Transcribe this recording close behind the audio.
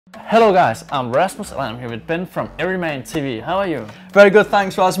Hello guys, I'm Rasmus and I'm here with Ben from EveryMan TV. How are you? Very good,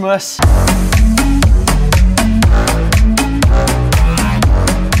 thanks Rasmus. I'm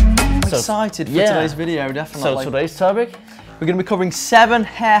excited for today's video, definitely. So today's topic? We're going to be covering 7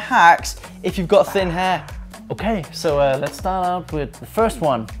 hair hacks if you've got thin hair. Okay, so let's start out with the first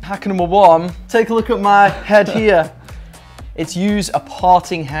one. Hack number 1, take a look at my head here. It's use a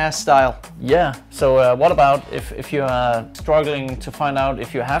parting hairstyle. Yeah, so what about if you are struggling to find out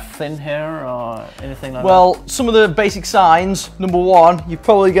if you have thin hair or anything like that? Well, some of the basic signs. Number 1, you're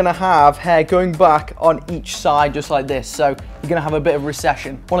probably going to have hair going back on each side just like this. So you're going to have a bit of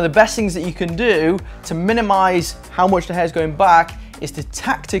recession. One of the best things that you can do to minimize how much the hair is going back is to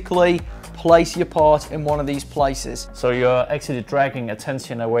tactically place your part in one of these places. So you're actually dragging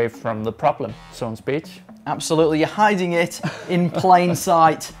attention away from the problem, so on speech. Absolutely, you're hiding it in plain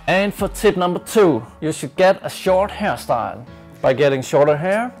sight. And for tip number 2, you should get a short hairstyle. By getting shorter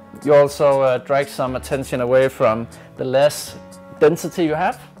hair, you also drag some attention away from the less density you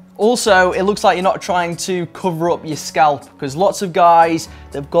have. Also, it looks like you're not trying to cover up your scalp, because lots of guys,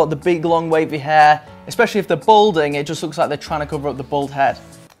 they've got the big long wavy hair, especially if they're balding, it just looks like they're trying to cover up the bald head.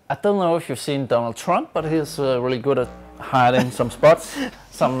 I don't know if you've seen Donald Trump, but he's really good at hiding some spots,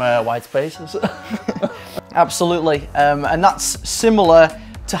 some white spaces. Absolutely, and that's similar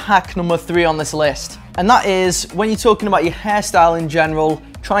to hack number 3 on this list. And that is, when you're talking about your hairstyle in general,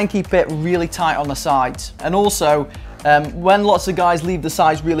 try and keep it really tight on the sides. And also, when lots of guys leave the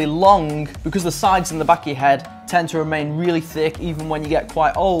sides really long, because the sides and the back of your head tend to remain really thick, even when you get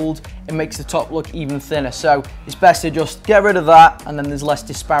quite old, it makes the top look even thinner. So it's best to just get rid of that, and then there's less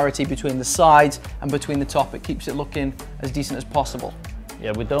disparity between the sides and between the top. It keeps it looking as decent as possible.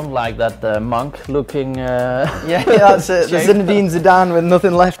 Yeah, we don't like that monk looking yeah, that's it. The Zinedine Zidane with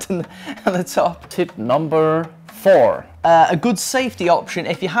nothing left on the top. Tip number 4. A good safety option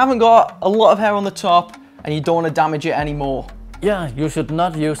if you haven't got a lot of hair on the top and you don't want to damage it anymore. Yeah, you should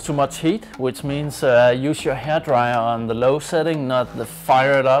not use too much heat, which means use your hairdryer on the low setting, not the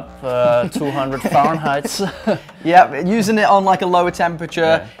fired up 200 Fahrenheit. Yeah, using it on like a lower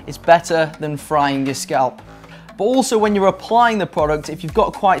temperature is better than frying your scalp. But also when you're applying the product, if you've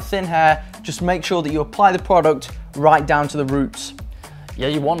got quite thin hair, just make sure that you apply the product right down to the roots. Yeah,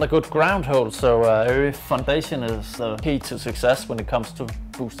 you want a good ground hold, so every foundation is the key to success when it comes to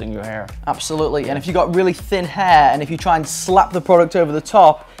boosting your hair. Absolutely, and if you've got really thin hair and if you try and slap the product over the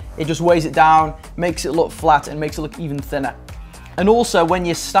top, it just weighs it down, makes it look flat and makes it look even thinner. And also when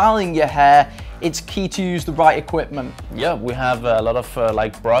you're styling your hair, it's key to use the right equipment. Yeah, we have a lot of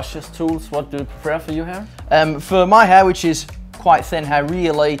like brushes, tools. What do you prefer for your hair? For my hair, which is quite thin hair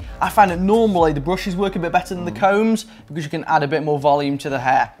really, I find that normally the brushes work a bit better than the combs because you can add a bit more volume to the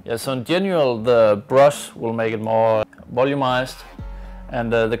hair. Yeah, so in general the brush will make it more volumized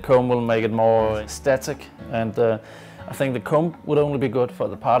and the comb will make it more static, and I think the comb would only be good for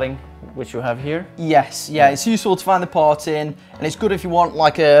the parting which you have here. Yes, yeah, it's useful to find the parting, and it's good if you want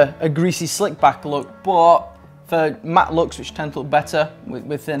like a greasy slick back look, but for matte looks which tend to look better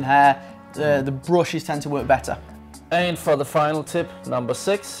with thin hair, the brushes tend to work better. And for the final tip, number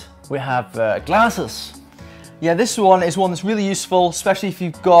 6, we have glasses. Yeah, this one is one that's really useful, especially if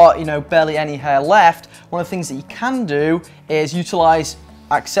you've got, you know, barely any hair left. One of the things that you can do is utilize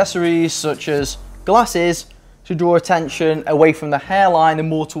accessories such as glasses to draw attention away from the hairline and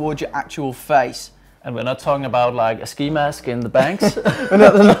more towards your actual face. And we're not talking about like a ski mask in the banks. We're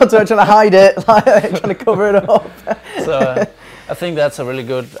not trying to hide it, like trying to cover it up. So I think that's a really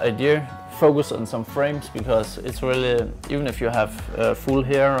good idea. Focus on some frames, because it's really, even if you have full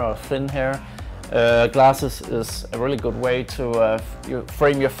hair or thin hair, glasses is a really good way to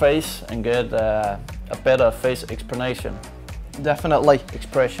frame your face and get a better face explanation. Definitely.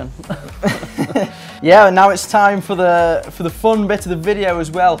 Expression. Yeah, and now it's time for the fun bit of the video as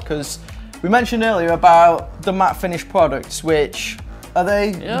well, because we mentioned earlier about the matte finish products, which are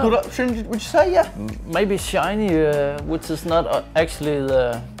they good options, would you say? Yeah. Maybe shiny, which is not actually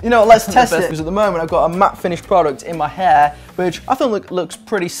the... You know, let's test it, because at the moment I've got a matte finish product in my hair, which I think looks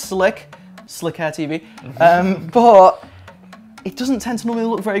pretty slick. Slikhaar TV. But it doesn't tend to normally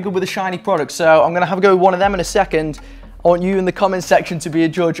look very good with a shiny product, so I'm going to have a go with one of them in a second. I want you in the comment section to be a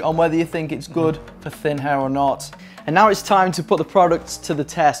judge on whether you think it's good for thin hair or not. And now it's time to put the products to the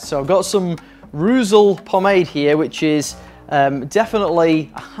test. So I've got some Roussel pomade here, which is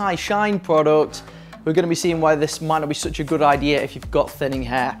definitely a high shine product. We're going to be seeing why this might not be such a good idea if you've got thinning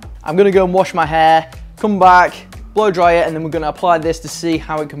hair. I'm going to go and wash my hair, come back, blow dry it, and then we're going to apply this to see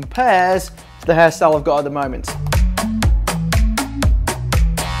how it compares to the hairstyle I've got at the moment.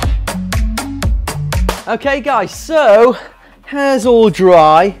 Okay guys, so hair's all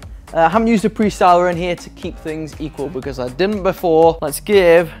dry. I haven't used a pre-styler in here to keep things equal because I didn't before. Let's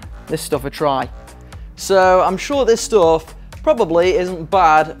give this stuff a try. So I'm sure this stuff probably isn't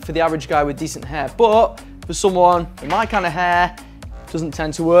bad for the average guy with decent hair, but for someone with my kind of hair, it doesn't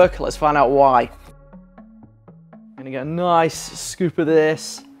tend to work. Let's find out why. I'm gonna get a nice scoop of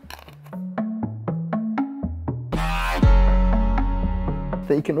this. That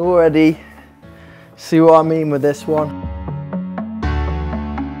you can already see what I mean with this one.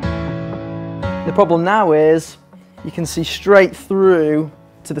 The problem now is you can see straight through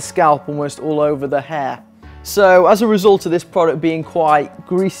to the scalp almost all over the hair. So as a result of this product being quite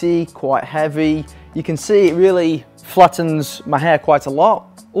greasy, quite heavy, you can see it really flattens my hair quite a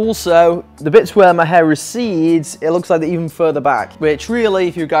lot. Also, the bits where my hair recedes, it looks like they're even further back, which really,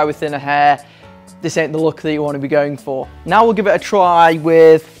 if you're a guy with thinner hair, this ain't the look that you want to be going for. Now we'll give it a try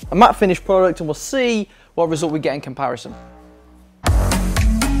with a matte finish product and we'll see what result we get in comparison.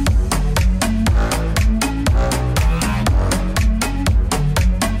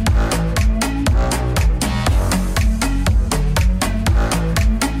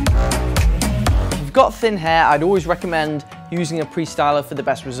 Got thin hair, I'd always recommend using a pre-styler for the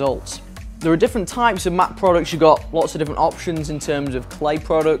best results. There are different types of matte products. You've got lots of different options in terms of clay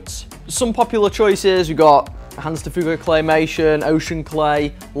products. Some popular choices, we've got Hans de Fuga Claymation, Ocean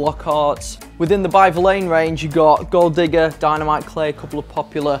Clay, Lockhart's. Within the by Vilain range, you've got Gold Digger, Dynamite Clay, a couple of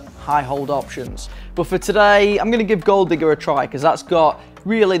popular high hold options. But for today, I'm gonna give Gold Digger a try because that's got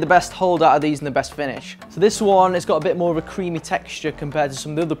really the best hold out of these and the best finish. So this one, it's got a bit more of a creamy texture compared to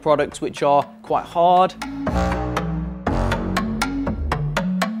some of the other products which are quite hard. And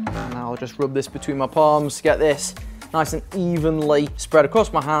I'll just rub this between my palms to get this nice and evenly spread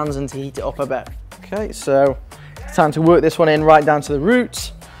across my hands and to heat it up a bit. Okay, so it's time to work this one in right down to the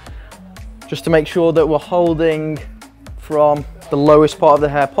roots, just to make sure that we're holding from the lowest part of the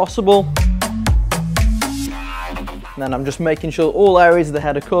hair possible. And then I'm just making sure all areas of the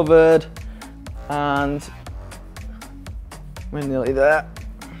head are covered, and we're nearly there.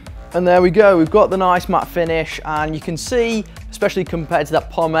 And there we go, we've got the nice matte finish, and you can see, especially compared to that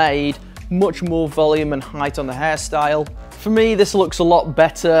pomade, much more volume and height on the hairstyle. For me, this looks a lot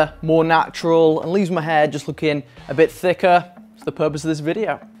better, more natural, and leaves my hair just looking a bit thicker. That's the purpose of this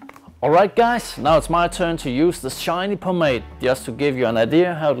video. Alright guys, now it's my turn to use the shiny pomade, just to give you an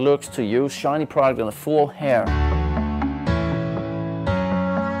idea how it looks to use shiny product on the full hair.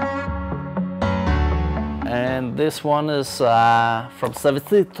 And this one is from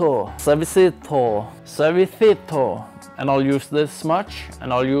Savicito. And I'll use this much,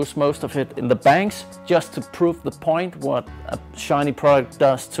 and I'll use most of it in the bangs, just to prove the point what a shiny product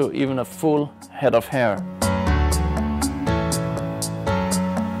does to even a full head of hair.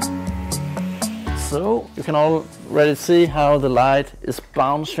 So you can already see how the light is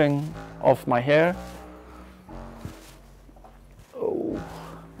bouncing off my hair. Oh,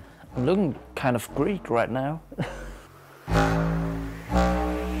 I'm looking kind of Greek right now.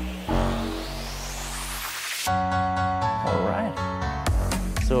 Alright,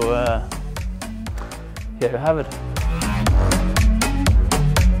 so here you have it.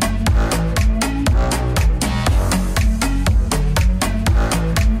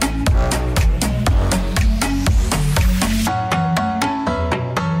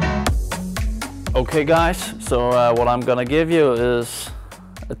 Okay guys, so what I'm gonna give you is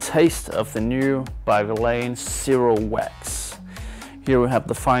a taste of the new by Vilain Zero Wax. Here we have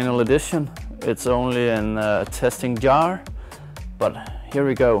the final edition. It's only in a testing jar, but here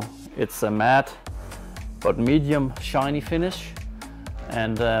we go. It's a matte but medium shiny finish,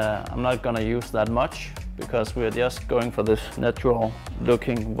 and I'm not gonna use that much because we're just going for this natural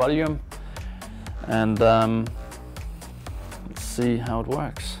looking volume, and let's see how it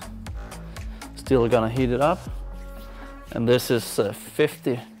works. Still gonna heat it up, and this is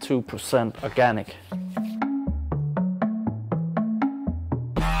 52% organic.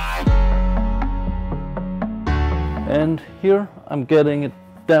 And here I'm getting it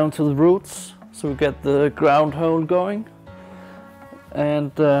down to the roots, so we get the ground hole going,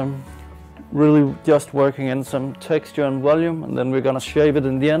 and really just working in some texture and volume, and then we're gonna shave it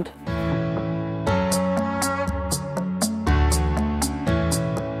in the end.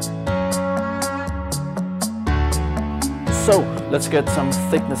 So let's get some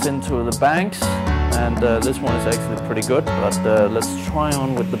thickness into the bangs, and this one is actually pretty good, but let's try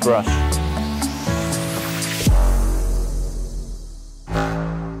on with the brush.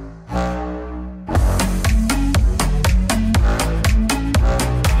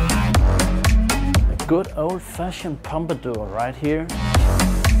 A good old-fashioned pompadour right here.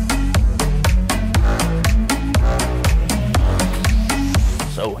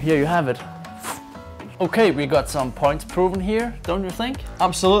 So here you have it. Okay, we got some points proven here, don't you think?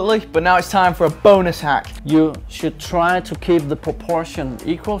 Absolutely, but now it's time for a bonus hack. You should try to keep the proportion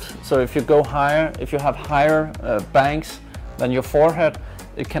equal. So if you go higher, if you have higher bangs than your forehead,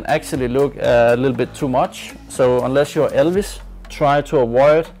 it can actually look a little bit too much. So unless you're Elvis, try to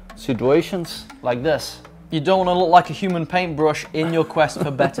avoid situations like this. You don't want to look like a human paintbrush in your quest for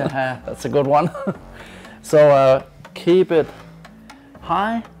better hair. That's a good one. So keep it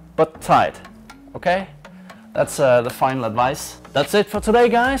high but tight. Okay, that's the final advice. That's it for today,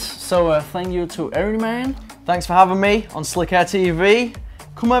 guys. So thank you to EveryMan. Thanks for having me on Slikhaar TV.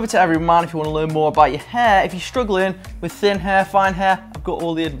 Come over to EveryMan if you want to learn more about your hair. If you're struggling with thin hair, fine hair, I've got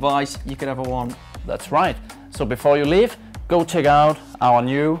all the advice you could ever want. That's right. So before you leave, go check out our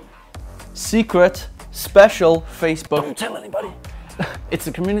new secret special Facebook. Don't tell anybody. It's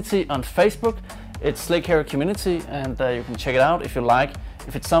a community on Facebook. It's Slikhaar community, and you can check it out if you like.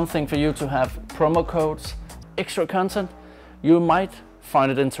 If it's something for you to have promo codes, extra content, you might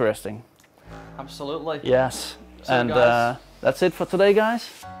find it interesting. Absolutely. Yes. So and that's it for today, guys.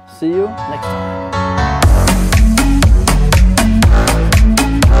 See you next time.